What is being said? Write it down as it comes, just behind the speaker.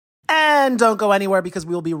And don't go anywhere because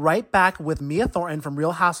we will be right back with Mia Thornton from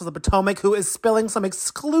Real Housewives of Potomac, who is spilling some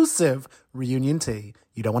exclusive reunion tea.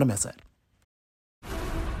 You don't want to miss it.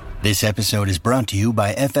 This episode is brought to you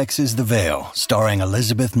by FX's The Veil, starring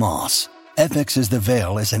Elizabeth Moss. FX's The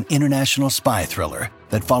Veil is an international spy thriller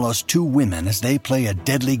that follows two women as they play a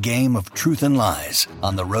deadly game of truth and lies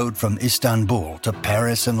on the road from Istanbul to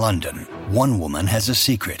Paris and London. One woman has a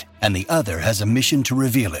secret, and the other has a mission to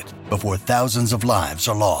reveal it before thousands of lives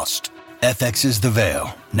are lost. FX's The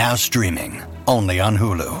Veil, now streaming, only on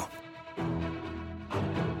Hulu.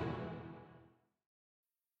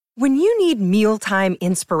 When you need mealtime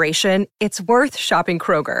inspiration, it's worth shopping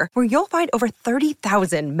Kroger, where you'll find over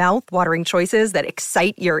 30,000 mouth-watering choices that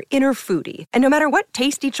excite your inner foodie. And no matter what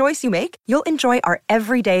tasty choice you make, you'll enjoy our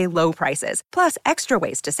everyday low prices, plus extra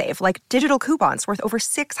ways to save, like digital coupons worth over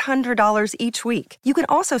 $600 each week. You can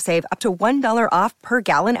also save up to $1 off per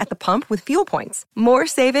gallon at the pump with fuel points. More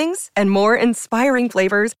savings and more inspiring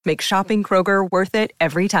flavors make shopping Kroger worth it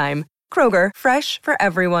every time. Kroger, fresh for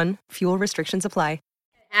everyone. Fuel restrictions apply.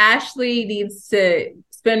 Ashley needs to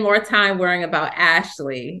spend more time worrying about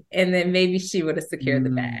Ashley, and then maybe she would have secured the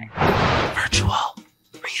bag. Virtual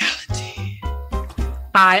reality.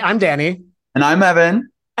 Hi, I'm Danny. And I'm Evan.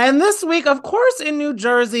 And this week, of course, in New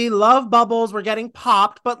Jersey, love bubbles were getting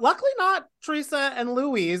popped, but luckily not Teresa and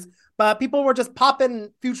Louise, but people were just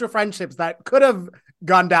popping future friendships that could have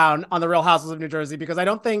gone down on the Real Housewives of New Jersey, because I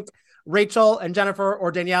don't think Rachel and Jennifer or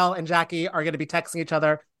Danielle and Jackie are going to be texting each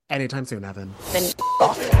other anytime soon, Evan. Then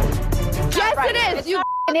yes, it is, you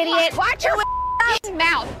idiot. Watch your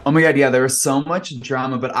mouth. Oh my God, yeah, there was so much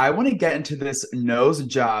drama, but I want to get into this nose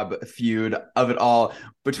job feud of it all.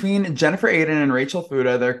 Between Jennifer Aydin and Rachel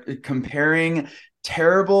Fuda, they're comparing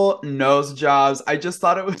terrible nose jobs. I just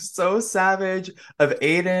thought it was so savage of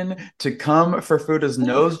Aydin to come for Fuda's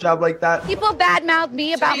nose job like that. People badmouth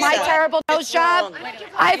me about my terrible nose job.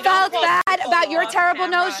 I felt bad about your terrible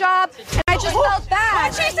nose job, and I just felt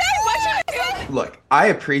bad. What'd she say? What'd she say? Look, I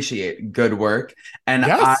appreciate good work, and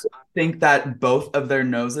yes. I think that both of their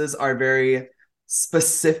noses are very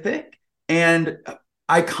specific and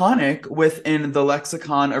iconic within the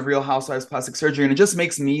lexicon of Real Housewives plastic surgery, and it just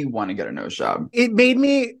makes me want to get a nose job. It made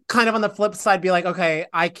me kind of on the flip side be like, okay,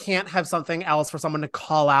 I can't have something else for someone to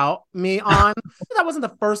call out me on. That wasn't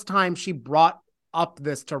the first time she brought up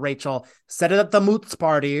this to Rachel. Said it at the Moots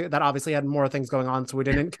party that obviously had more things going on, so we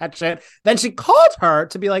didn't catch it. Then she called her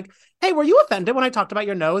to be like, hey, were you offended when I talked about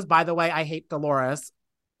your nose? By the way, I hate Dolores.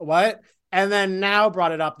 What? And then now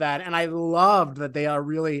brought it up then, and I loved that they are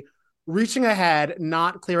really reaching ahead,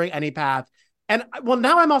 not clearing any path. And well,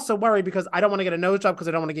 now I'm also worried because I don't want to get a nose job because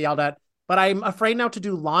I don't want to get yelled at, but I'm afraid now to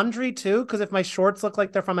do laundry too, because if my shorts look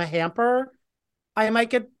like they're from a hamper, I might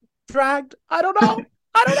get dragged. I don't know.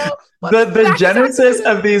 The genesis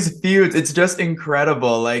of these feuds, it's just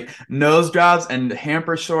incredible. Like nose jobs and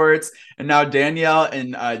hamper shorts, and now Danielle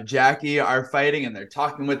and Jackie are fighting and they're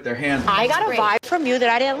talking with their hands. I got a vibe from you that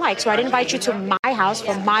I didn't like, so I didn't invite you to my house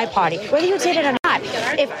for my party, whether you did it or not.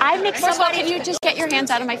 If I make First of all, can you just get your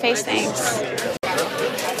hands out of my face? Thanks.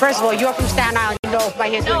 First of all, you're from Staten Island, you know my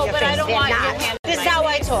hands No, in your but face. I don't want your hands. This is how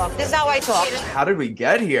I talk. How did we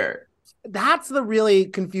get here? That's the really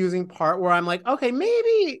confusing part where I'm like, okay,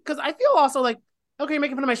 maybe, because I feel also like, okay, you're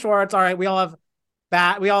making fun of my shorts. All right, we all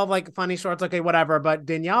have like funny shorts. Okay, whatever. But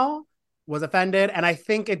Danielle was offended, and I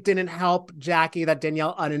think it didn't help Jackie that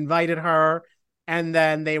Danielle uninvited her, and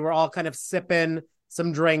then they were all kind of sipping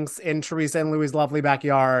some drinks in Teresa and Louis' lovely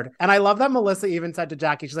backyard. And I love that Melissa even said to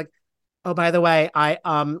Jackie, she's like, oh, by the way, I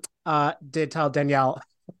did tell Danielle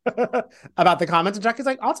about the comments, and Jackie's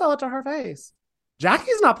like, I'll tell it to her face.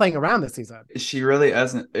 Jackie's not playing around this season. She really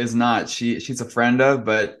is not. She's a friend of,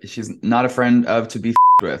 but she's not a friend of to be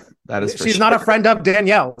with. That is for She's sure. not a friend of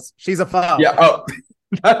Danielle's. She's a foe. Yeah. Oh,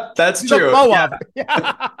 that's She's true. a foe Yeah. of.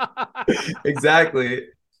 Yeah. Exactly.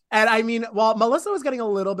 And I mean, while Melissa was getting a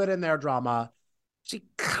little bit in their drama, she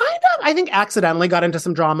kind of, I think, accidentally got into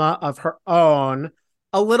some drama of her own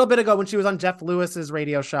a little bit ago when she was on Jeff Lewis's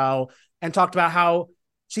radio show and talked about how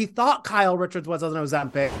she thought Kyle Richards was an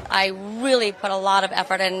Ozempic. I really put a lot of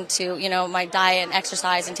effort into, my diet and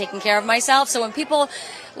exercise and taking care of myself. So when people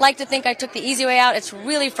like to think I took the easy way out, it's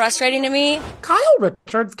really frustrating to me. Kyle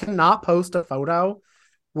Richards cannot post a photo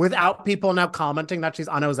without people now commenting that she's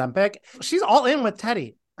on Ozempic. She's all in with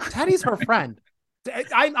Teddy. Teddy's her friend.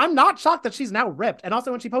 I'm not shocked that she's now ripped. And also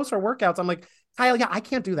when she posts her workouts, I'm like, Kyle, yeah, I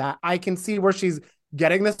can't do that. I can see where she's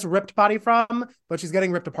getting this ripped body from, but she's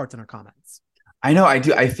getting ripped apart in her comments. I know, I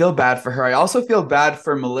do. I feel bad for her. I also feel bad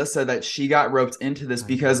for Melissa that she got roped into this,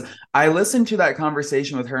 because I listened to that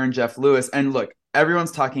conversation with her and Jeff Lewis. And look,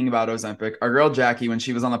 everyone's talking about Ozempic. Our girl Jackie, when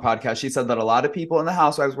she was on the podcast, she said that a lot of people in the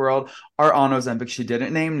Housewives world are on Ozempic. She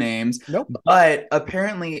didn't name names. Nope. But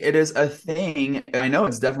apparently it is a thing. I know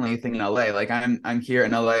it's definitely a thing in LA. Like I'm here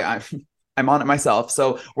in LA. I'm on it myself.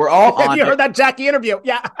 So we're all on You it. heard that Jackie interview.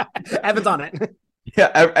 Yeah. Evan's on it.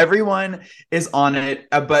 Yeah, everyone is on it.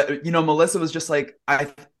 But, Melissa was just like,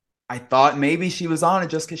 I thought maybe she was on it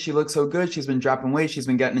just because she looked so good. She's been dropping weight. She's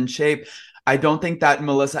been getting in shape. I don't think that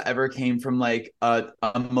Melissa ever came from like a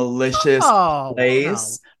malicious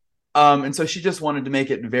place. No. And so she just wanted to make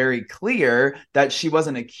it very clear that she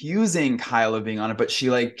wasn't accusing Kyle of being on it, but she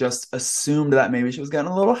like just assumed that maybe she was getting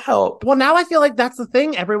a little help. Well, now I feel like that's the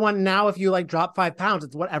thing. Everyone now, if you like drop 5 pounds,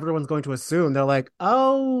 it's what everyone's going to assume. They're like,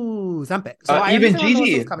 oh, Ozempic. So even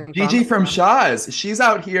Gigi from Shaw's, she's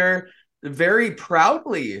out here very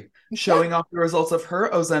proudly showing off the results of her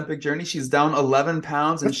Ozempic journey. She's down 11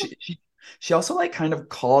 pounds, and she also like kind of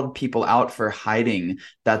called people out for hiding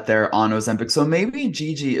that they're on Ozempic. So maybe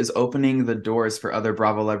Gigi is opening the doors for other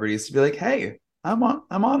Bravo celebrities to be like, hey, I'm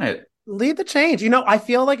on it. Lead the change. I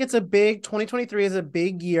feel like 2023 is a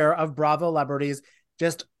big year of Bravo celebrities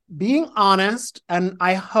just being honest. And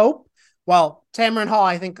I hope, Tamron Hall,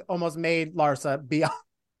 I think, almost made Larsa be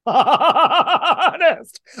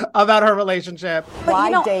honest about her relationship.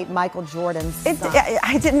 Why date Michael Jordan's son?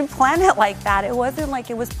 I didn't plan it like that. It wasn't like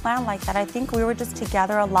it was planned like that. I think we were just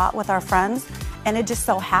together a lot with our friends, and it just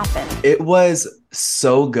so happened. It was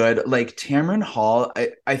so good. Like Tamron Hall,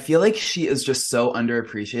 I feel like she is just so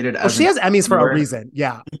underappreciated. She has Emmys for a reason.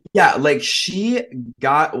 Yeah. Yeah, like she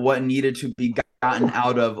got what needed to be gotten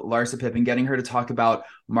out of Larsa Pippen, getting her to talk about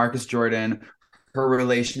Marcus Jordan, her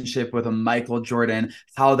relationship with Michael Jordan,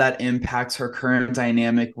 how that impacts her current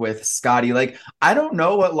dynamic with Scottie. Like, I don't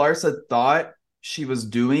know what Larsa thought she was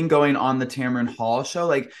doing going on the Tamron Hall show.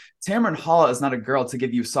 Like, Tamron Hall is not a girl to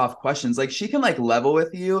give you soft questions. Like, she can like level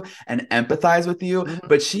with you and empathize with you,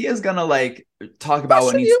 but she is gonna like talk about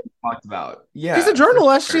what needs to be talked about. Yeah, she's a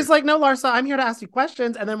journalist. Sure. She's like, no, Larsa, I'm here to ask you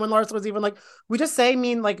questions. And then when Larsa was even like, we just say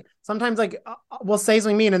mean, like sometimes like we'll say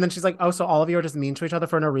something mean, and then she's like, oh, so all of you are just mean to each other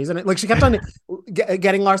for no reason. Like she kept on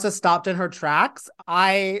getting Larsa stopped in her tracks.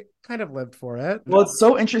 I kind of lived for it. Well, it's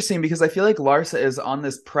so interesting because I feel like Larsa is on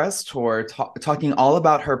this press tour talking all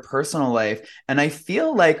about her personal life, and I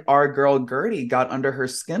feel like our girl Gertie got under her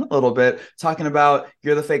skin a little bit, talking about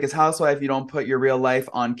you're the fakest housewife, you don't put your real life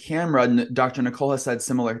on camera. And Dr. Nicole has said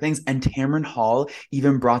similar things, and Tamron Hall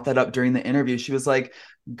even brought that up during the interview. She was like,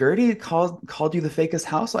 Gertie called you the fakest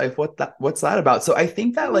housewife. What's that about? So I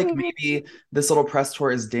think that like maybe this little press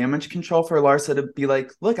tour is damage control for Larsa to be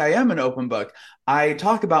like, look, I am an open book. I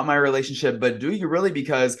talk about my relationship, but do you really?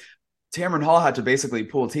 Because Tamron Hall had to basically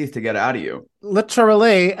pull teeth to get out of you.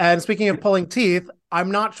 Literally. And speaking of pulling teeth,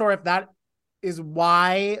 I'm not sure if that is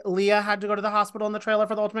why Leah had to go to the hospital in the trailer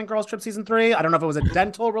for the Ultimate Girls Trip Season 3. I don't know if it was a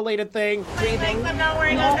dental related thing. Breathing. I'm not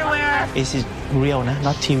wearing underwear. This is real,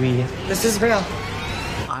 not TV. This is real.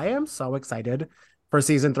 I am so excited for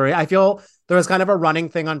Season 3. I feel there was kind of a running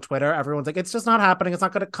thing on Twitter. Everyone's like, it's just not happening. It's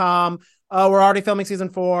not going to come. Oh, we're already filming Season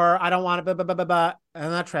 4. I don't want it. Blah, blah, blah, blah, blah.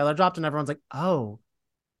 And that trailer dropped and everyone's like, oh,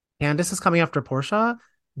 Candace is coming after Portia.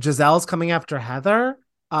 Giselle's coming after Heather.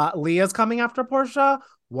 Leah's coming after Portia.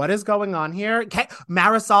 What is going on here?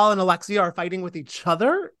 Marisol and Alexia are fighting with each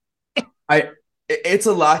other. It's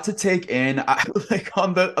a lot to take in. I like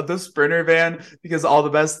on the Sprinter van, because all the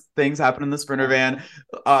best things happen in the Sprinter van.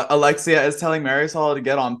 Alexia is telling Marisol to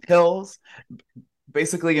get on pills,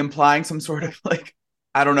 basically implying some sort of like,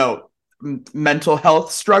 I don't know, mental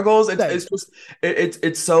health struggles.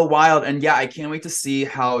 It's so wild. And yeah, I can't wait to see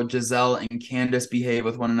how Giselle and Candace behave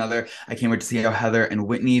with one another. I can't wait to see how Heather and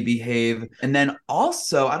Whitney behave. And then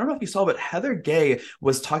also, I don't know if you saw, but Heather Gay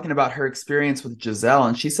was talking about her experience with Giselle,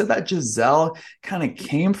 and she said that Giselle kind of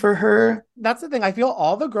came for her. That's the thing. I feel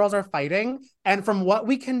all the girls are fighting, and from what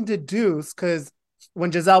we can deduce, because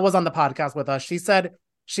when Giselle was on the podcast with us, she said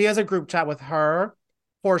she has a group chat with her,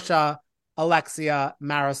 Portia, Alexia,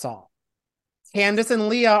 Marisol. Candace and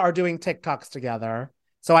Leah are doing TikToks together.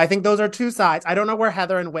 So I think those are two sides. I don't know where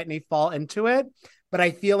Heather and Whitney fall into it, but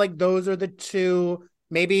I feel like those are the two.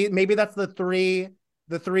 Maybe that's the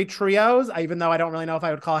three trios, even though I don't really know if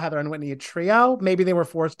I would call Heather and Whitney a trio. Maybe they were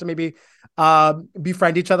forced to maybe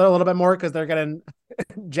befriend each other a little bit more because they're getting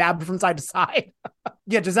jabbed from side to side.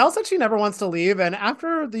 Yeah, Giselle said she never wants to leave. And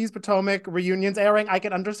after these Potomac reunions airing, I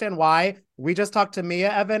can understand why. We just talked to Mia,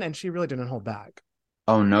 Evan, and she really didn't hold back.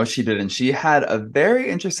 Oh, no, she didn't. She had a very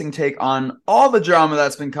interesting take on all the drama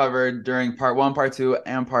that's been covered during part 1, part 2,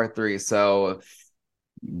 and part 3. So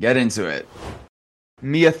get into it.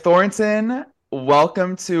 Mia Thornton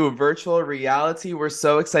welcome to virtual reality. We're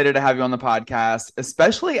so excited to have you on the podcast,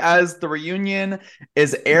 especially as the reunion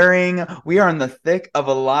is airing. We are in the thick of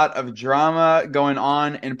a lot of drama going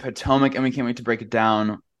on in Potomac, and we can't wait to break it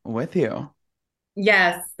down with you.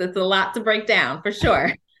 Yes, it's a lot to break down for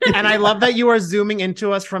sure. And I love that you are zooming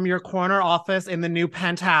into us from your corner office in the new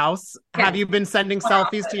penthouse. Yes. Have you been sending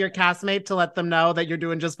selfies to your castmate to let them know that you're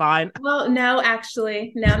doing just fine? Well, no,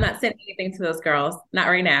 actually. No, I'm not sending anything to those girls. Not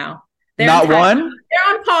right now. Not one?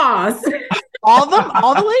 They're on pause. All of them?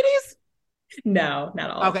 All the ladies? No,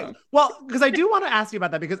 not all of them. Well, because I do want to ask you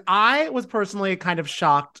about that, because I was personally kind of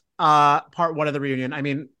shocked part one of the reunion. I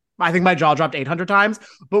mean, I think my jaw dropped 800 times.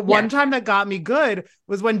 But one time that got me good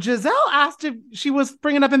was when Giselle asked if she was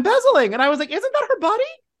bringing up embezzling. And I was like, isn't that her buddy?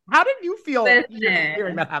 How did you feel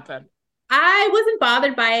hearing that happen? I wasn't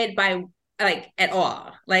bothered by it at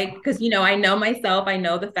all. Because, I know myself, I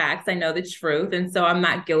know the facts, I know the truth. And so I'm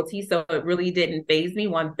not guilty. So it really didn't faze me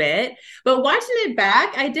one bit. But watching it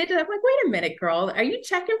back, I'm like, wait a minute, girl, are you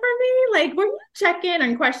checking for me? Were you checking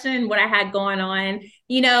and questioning what I had going on?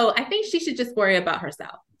 I think she should just worry about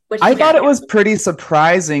herself. I thought it was pretty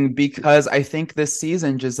surprising because I think this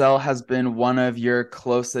season Giselle has been one of your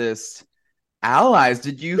closest allies.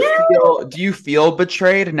 Do you feel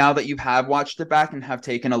betrayed now that you have watched it back and have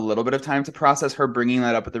taken a little bit of time to process her bringing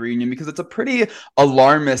that up at the reunion? Because it's a pretty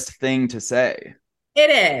alarmist thing to say. It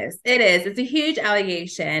is. It's a huge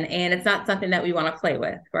allegation, and it's not something that we want to play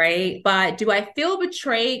with, right? But do I feel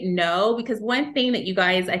betrayed? No, because one thing that you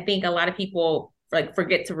guys, I think a lot of people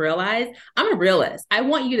forget to realize, I'm a realist. I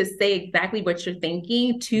want you to say exactly what you're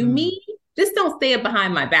thinking to me. Just don't say it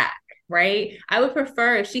behind my back, right? I would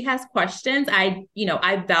prefer if she has questions. I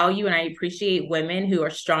value and I appreciate women who are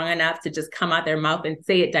strong enough to just come out their mouth and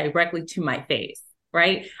say it directly to my face,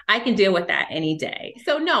 right? I can deal with that any day.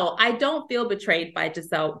 So no, I don't feel betrayed by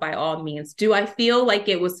Giselle by all means. Do I feel like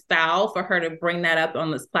it was foul for her to bring that up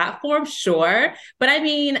on this platform? Sure. But I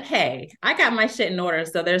mean, hey, I got my shit in order,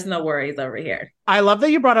 so there's no worries over here. I love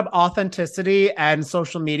that you brought up authenticity and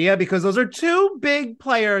social media, because those are two big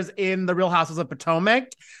players in the Real Houses of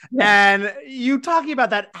Potomac. Yeah. And you talking about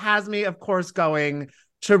that has me, of course, going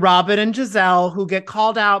to Robin and Giselle, who get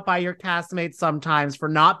called out by your castmates sometimes for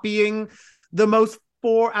not being the most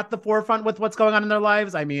at the forefront with what's going on in their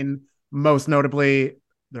lives. I mean, most notably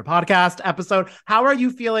their podcast episode. How are you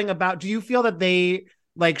feeling do you feel that they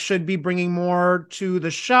should be bringing more to the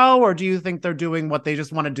show, or do you think they're doing what they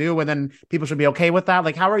just want to do and then people should be okay with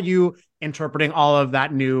that? How are you interpreting all of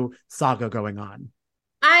that new saga going on?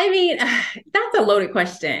 I mean, that's a loaded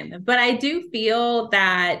question, but I do feel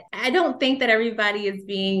that I don't think that everybody is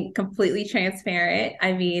being completely transparent.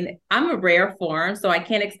 I mean, I'm a rare form, so I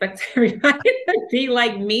can't expect everybody to be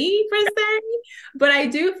like me per se, but I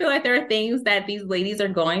do feel like there are things that these ladies are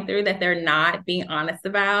going through that they're not being honest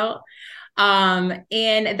about.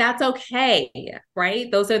 And that's okay,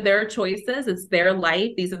 right? Those are their choices. It's their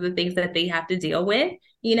life. These are the things that they have to deal with,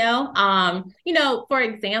 for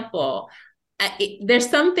example, there's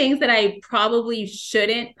some things that I probably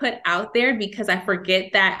shouldn't put out there because I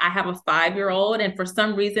forget that I have a 5-year-old and for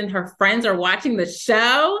some reason her friends are watching the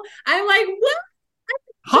show. I'm like, what?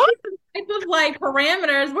 Type of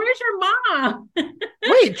parameters. Where's your mom?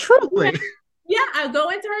 Wait, truly? Yeah, I go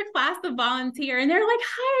into her class to volunteer and they're like,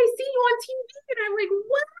 hi, I see you on TV. And I'm like,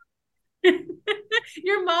 what?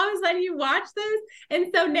 Your mom is letting you watch this? And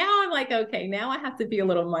so now I'm like, okay, now I have to be a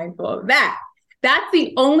little mindful of that. That's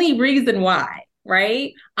the only reason why,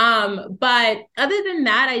 right? But other than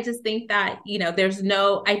that, I just think that, there's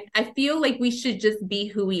I feel like we should just be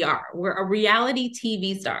who we are. We're a reality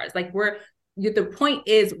TV stars. The point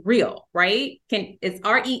is real, right? It's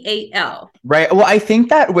REAL. Right. Well, I think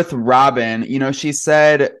that with Robin, she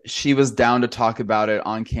said she was down to talk about it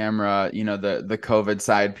on camera, the COVID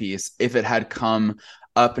side piece, if it had come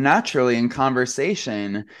up naturally in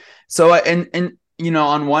conversation. So, and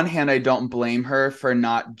on one hand, I don't blame her for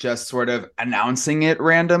not just sort of announcing it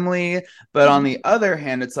randomly. But on the other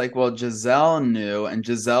hand, it's like, well, Giselle knew, and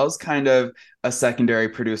Giselle's kind of a secondary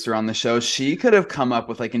producer on the show. She could have come up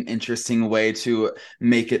with an interesting way to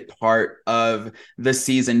make it part of the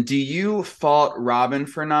season. Do you fault Robin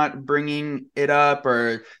for not bringing it up,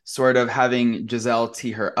 or sort of having Giselle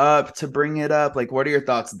tee her up to bring it up? What are your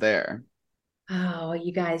thoughts there? Oh,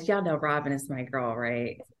 you guys, y'all know Robin is my girl,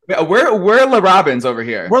 right? Yeah, we're La Robins over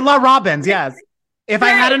here. We're La Robins, yes. If I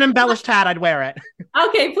had an embellished hat, I'd wear it.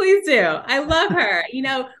 Okay, please do. I love her.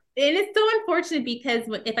 And it's so unfortunate because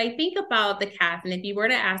if I think about the cast, and if you were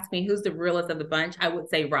to ask me who's the realest of the bunch, I would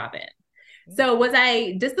say Robin. So was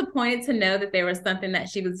I disappointed to know that there was something that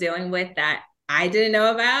she was dealing with that I didn't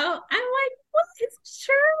know about? I'm like, what? It's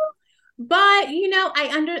true. But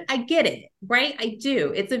I get it, right? I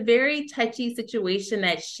do. It's a very touchy situation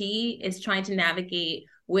that she is trying to navigate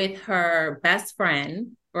with her best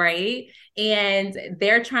friend, right? And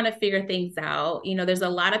they're trying to figure things out. There's a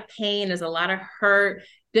lot of pain, there's a lot of hurt.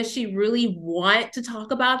 Does she really want to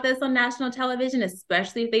talk about this on national television,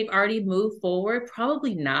 especially if they've already moved forward?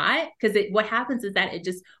 Probably not, because what happens is that it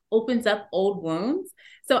just opens up old wounds.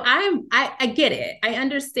 So I get it. I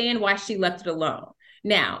understand why she left it alone.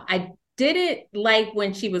 Now, I didn't like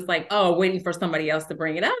when she was like, oh, waiting for somebody else to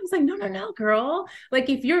bring it up. I was like, no, girl. Like,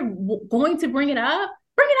 if you're going to bring it up,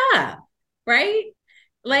 right?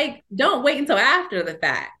 Like, don't wait until after the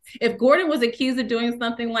fact. If Gordon was accused of doing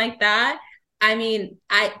something like that, I mean,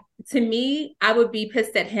 to me, I would be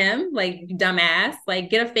pissed at him, like, dumbass, like,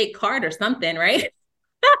 get a fake card or something, right?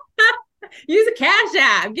 Use a Cash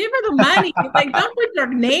App, give her the money. Like, don't put your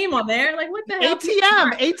name on there. Like, what the hell?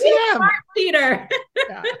 ATM. Peter.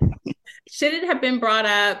 Yeah. Should it have been brought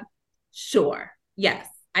up? Sure. Yes,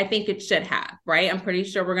 I think it should have, right? I'm pretty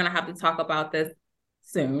sure we're going to have to talk about this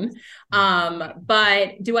soon.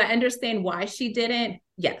 But do I understand why she didn't?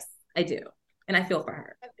 Yes, I do. And I feel for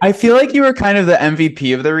her. I feel like you were kind of the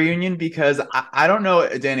MVP of the reunion because I don't know,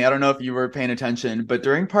 Danny, I don't know if you were paying attention, but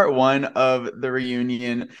during part 1 of the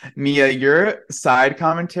reunion, Mia, your side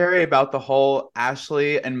commentary about the whole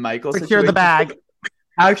Ashley and Michael secure the bag.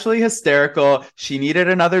 Actually hysterical. She needed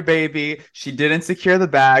another baby. She didn't secure the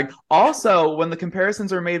bag. Also, when the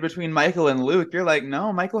comparisons are made between Michael and Luke, you're like,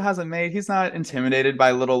 no, Michael he's not intimidated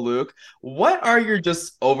by little Luke. What are your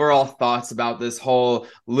just overall thoughts about this whole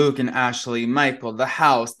Luke and Ashley, Michael, the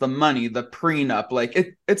house, the money, the prenup?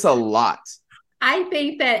 Like, it's a lot. I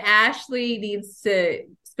think that Ashley needs to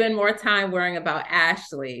spend more time worrying about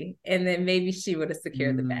Ashley, and then maybe she would have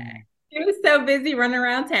secured the bag. She was so busy running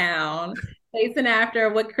around town, chasing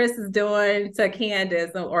after what Chris is doing to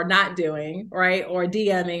Candace or not doing, right? Or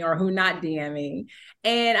DMing or who not DMing.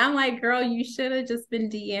 And I'm like, girl, you should have just been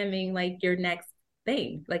DMing like your next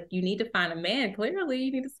thing. Like, you need to find a man. Clearly,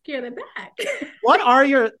 you need to secure the bag. What are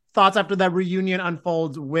your thoughts after that reunion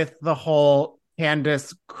unfolds with the whole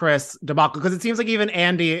Candace, Chris debacle? Because it seems like even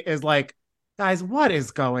Andy is like, guys, what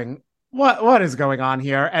is going on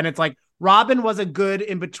here? And it's like, Robin was a good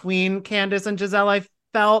in between Candace and Giselle, I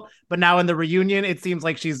felt, but now in the reunion, it seems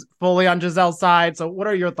like she's fully on Giselle's side. So what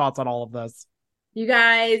are your thoughts on all of this? You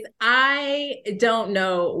guys, I don't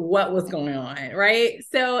know what was going on, right?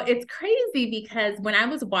 So it's crazy because when I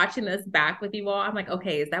was watching this back with you all, I'm like,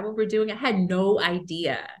 okay, is that what we're doing? I had no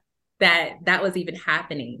idea that was even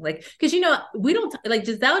happening. Like, because, we don't, like,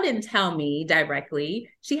 Giselle didn't tell me directly.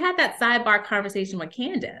 She had that sidebar conversation with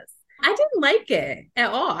Candace. I didn't like it at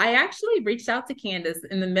all. I actually reached out to Candace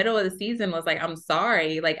in the middle of the season, was like, I'm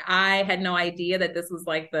sorry. Like, I had no idea that this was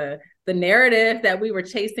like the narrative that we were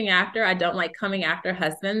chasing after. I don't like coming after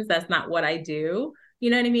husbands. That's not what I do. You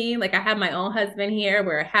know what I mean? Like, I have my own husband here.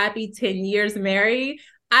 We're happy 10 years married.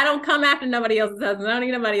 I don't come after nobody else's husband. I don't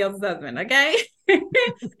need nobody else's husband, okay?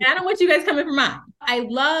 I don't want you guys coming for mine. I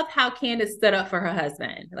love how Candace stood up for her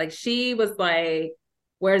husband. Like, she was like,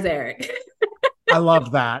 where's Eric? I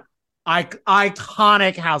love that.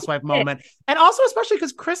 Iconic housewife moment. And also especially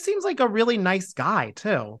because Chris seems like a really nice guy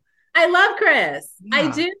too. I love Chris. Yeah.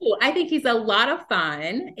 I do. I think he's a lot of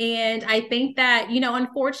fun. And I think that,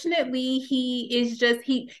 unfortunately, he is just,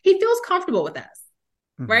 he feels comfortable with us,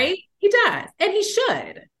 right? He does. And he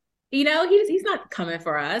should. He's not coming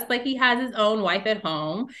for us. Like, he has his own wife at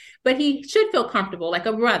home, but he should feel comfortable like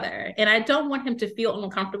a brother. And I don't want him to feel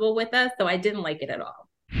uncomfortable with us. So I didn't like it at all.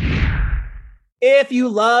 If you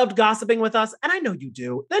loved gossiping with us, and I know you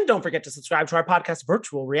do, then don't forget to subscribe to our podcast,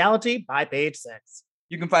 Virtual Reality by Page Six.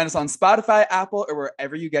 You can find us on Spotify, Apple, or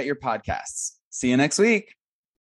wherever you get your podcasts. See you next week.